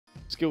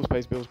Skills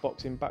Pays Bills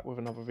Boxing, back with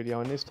another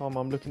video, and this time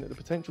I'm looking at the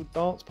potential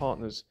dance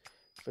partners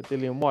for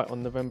Dillian Whyte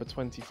on November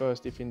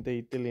 21st, if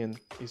indeed Dillian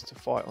is to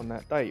fight on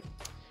that date.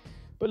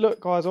 But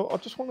look guys, I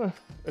just want to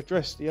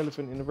address the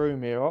elephant in the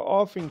room here.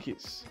 I think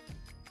it's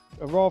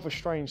a rather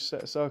strange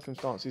set of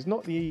circumstances,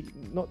 not the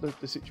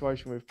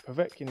situation with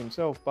Povetkin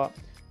himself, but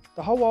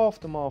the whole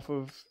aftermath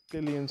of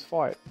Dillian's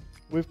fight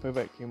with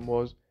Povetkin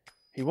was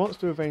he wants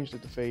to avenge the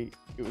defeat.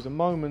 It was a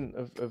moment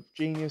of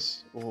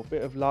genius or a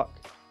bit of luck,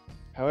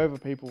 however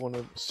people want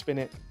to spin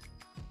it,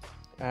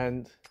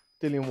 and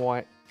Dillian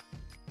Whyte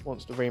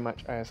wants to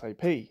rematch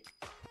ASAP.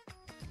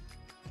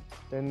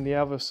 Then the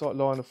other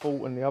line of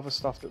thought and the other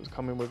stuff that was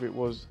coming with it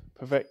was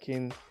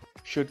Povetkin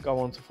should go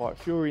on to fight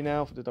Fury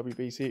now for the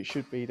WBC. It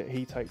should be that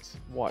he takes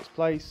Whyte's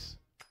place,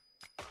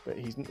 but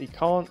he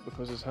can't,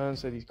 because as Hearn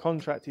said, he's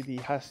contracted, he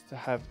has to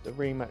have the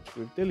rematch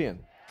with Dillian.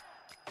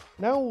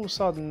 Now all of a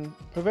sudden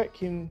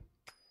Povetkin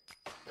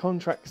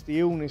contracts the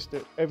illness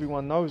that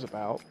everyone knows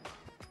about.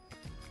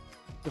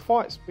 The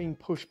fight's been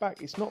pushed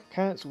back, it's not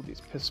cancelled,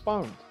 it's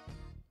postponed.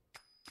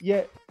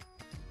 Yet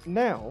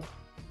now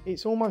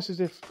it's almost as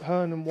if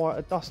Hearn and Whyte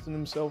are dusting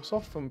themselves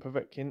off from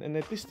Povetkin and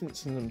they're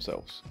distancing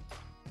themselves.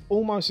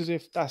 Almost as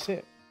if that's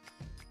it.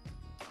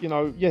 You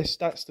know, yes,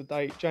 that's the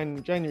date,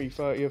 January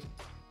 30th,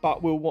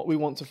 but we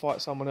want to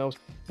fight someone else,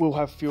 we'll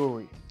have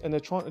Fury. And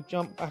they're trying to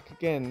jump back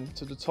again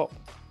to the top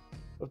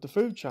of the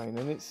food chain,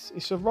 and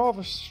it's a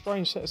rather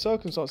strange set of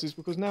circumstances,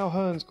 because now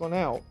Hearn's gone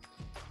out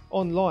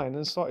online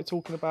and started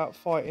talking about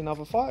fighting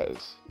other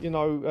fighters, you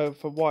know,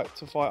 for Whyte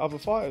to fight other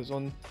fighters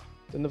on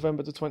the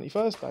November the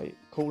 21st date,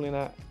 calling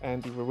out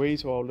Andy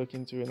Ruiz, who I'll look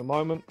into in a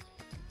moment.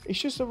 It's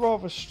just a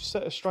rather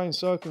set of strange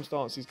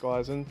circumstances,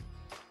 guys, and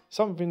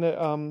something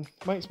that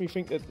makes me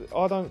think that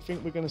I don't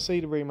think we're going to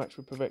see the rematch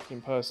with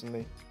Povetkin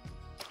personally.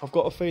 I've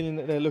got a feeling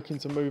that they're looking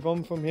to move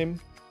on from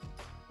him.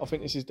 I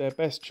think this is their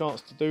best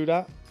chance to do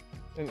that,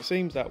 and it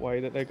seems that way,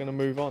 that they're going to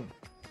move on.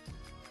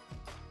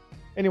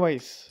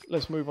 Anyways,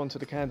 let's move on to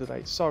the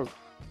candidates. So,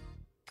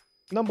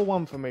 number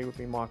one for me would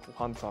be Michael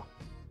Hunter.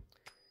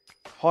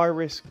 High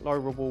risk, low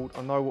reward.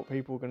 I know what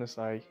people are going to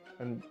say,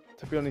 and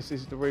to be honest,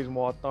 this is the reason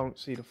why I don't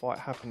see the fight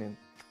happening.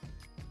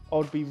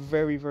 I'd be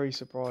very, very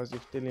surprised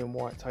if Dillian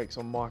Whyte takes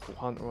on Michael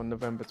Hunter on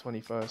November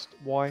 21st.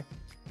 Why?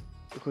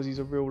 Because he's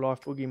a real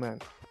life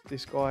boogeyman.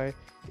 This guy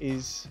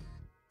is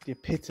the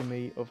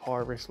epitome of high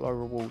risk, low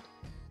reward.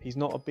 He's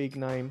not a big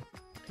name,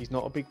 he's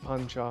not a big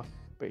puncher,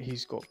 but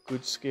he's got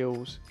good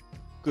skills,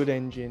 good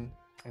engine,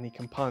 and he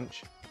can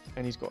punch,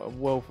 and he's got a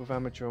wealth of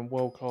amateur and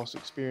world-class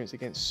experience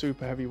against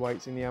super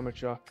heavyweights in the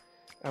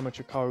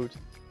amateur code,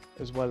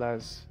 as well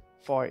as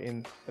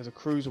fighting as a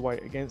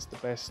cruiserweight against the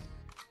best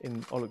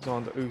in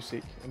Alexander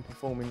Usyk, and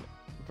performing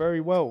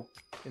very well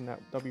in that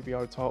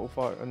WBO title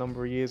fight a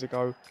number of years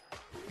ago,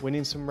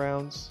 winning some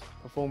rounds,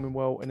 performing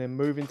well, and then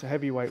moving to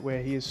heavyweight,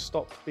 where he has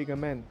stopped bigger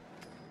men,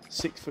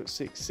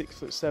 6'6",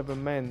 6'7"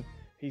 men.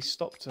 He's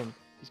stopped them,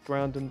 he's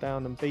ground them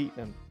down and beat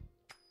them.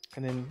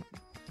 And then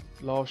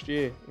last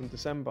year in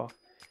December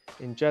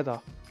in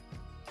Jeddah,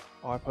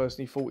 I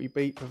personally thought he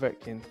beat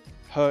Povetkin,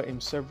 hurt him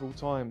several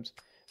times,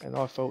 and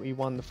I felt he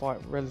won the fight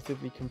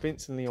relatively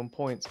convincingly on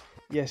points.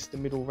 Yes, the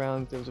middle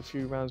rounds, there was a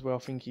few rounds where I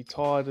think he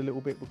tired a little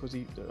bit because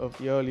of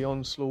the early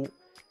onslaught,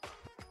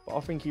 but I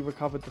think he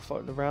recovered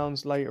the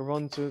rounds later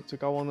on to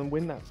go on and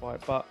win that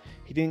fight. But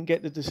he didn't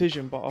get the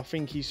decision, but I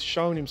think he's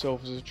shown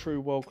himself as a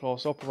true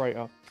world-class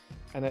operator,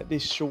 and at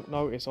this short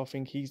notice I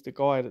think he's the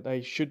guy that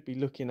they should be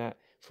looking at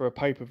for a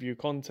pay-per-view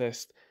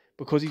contest,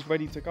 because he's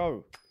ready to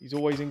go, he's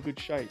always in good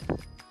shape.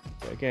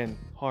 But again,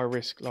 high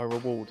risk, low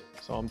reward,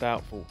 so I'm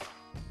doubtful.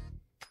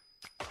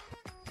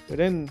 But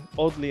then,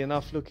 oddly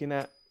enough, looking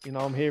at, you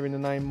know, I'm hearing the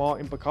name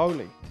Martin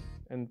Bakaole,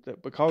 and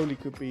that Bakaole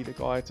could be the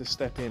guy to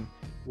step in.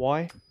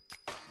 Why?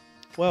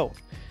 Well,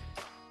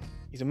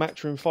 he's a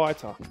matchroom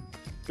fighter.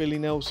 Billy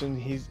Nelson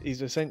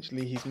is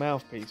essentially his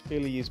mouthpiece.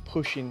 Billy is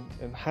pushing,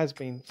 and has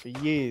been for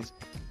years,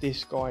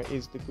 this guy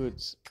is the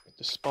goods.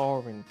 The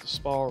sparring.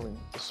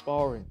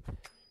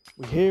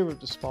 We hear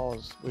of the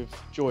spars with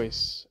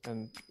Joyce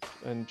and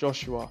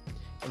Joshua,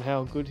 and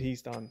how good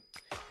he's done,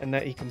 and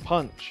that he can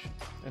punch,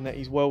 and that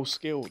he's well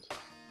skilled.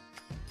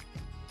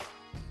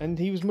 And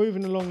he was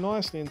moving along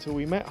nicely until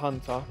we met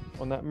Hunter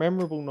on that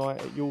memorable night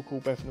at York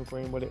Hall, Bethnal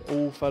Green, when it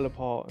all fell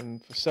apart,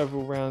 and for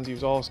several rounds he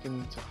was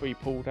asking to be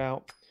pulled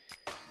out,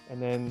 and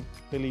then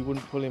Billy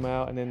wouldn't pull him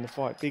out, and then the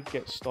fight did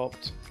get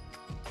stopped.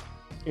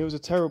 It was a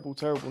terrible,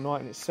 terrible night,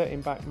 and it's set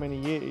him back many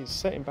years. It's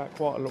set him back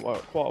quite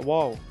a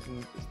while,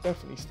 and it's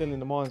definitely still in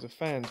the minds of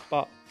fans.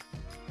 But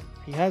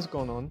he has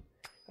gone on,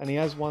 and he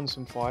has won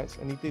some fights,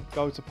 and he did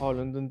go to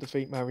Poland and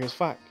defeat Mariusz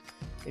Wach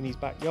in his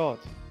backyard.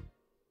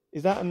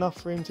 Is that enough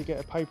for him to get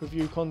a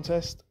pay-per-view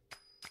contest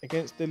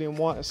against Dillian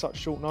Whyte at such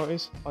short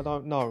notice? I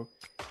don't know.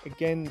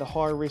 Again, the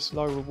high risk,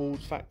 low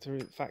reward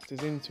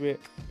factors into it.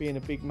 Being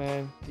a big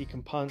man, he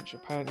can punch.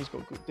 Apparently he's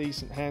got good,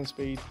 decent hand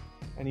speed,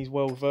 and he's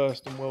well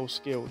versed and well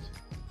skilled.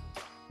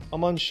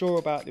 I'm unsure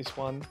about this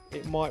one.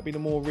 It might be the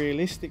more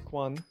realistic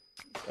one,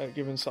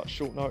 given such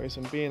short notice,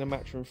 and being a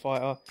matchroom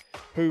fighter,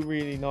 who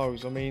really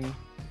knows? I mean,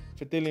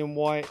 For Dillian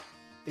Whyte,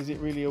 is it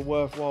really a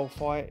worthwhile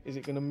fight? Is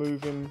it going to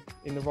move him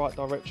in the right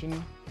direction?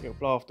 It'll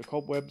blow off the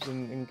cobwebs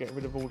and get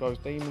rid of all those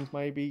demons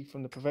maybe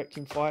from the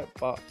Povetkin fight.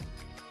 But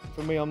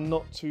for me, I'm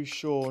not too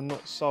sure,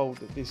 not sold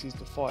that this is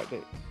the fight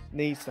that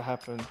needs to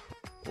happen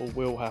or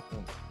will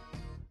happen.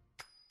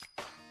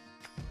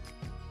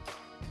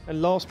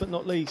 And last but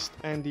not least,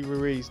 Andy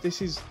Ruiz.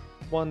 This is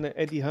one that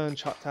Eddie Hearn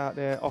chucked out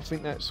there. I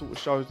think that sort of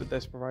shows the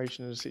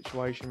desperation of the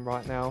situation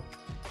right now.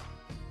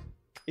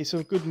 It's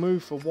a good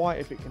move for Whyte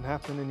if it can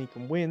happen and he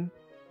can win.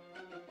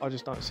 I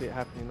just don't see it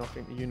happening. I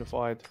think the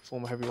unified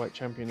former heavyweight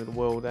champion of the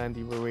world,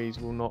 Andy Ruiz,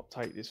 will not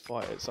take this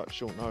fight at such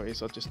short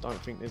notice. I just don't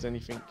think there's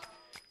anything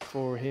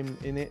for him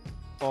in it,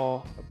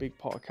 bar a big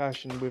pot of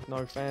cash and with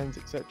no fans,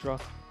 etc.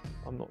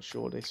 I'm not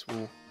sure this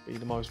will be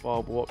the most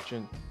viable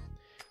option.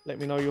 Let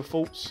me know your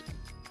thoughts.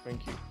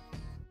 Thank you.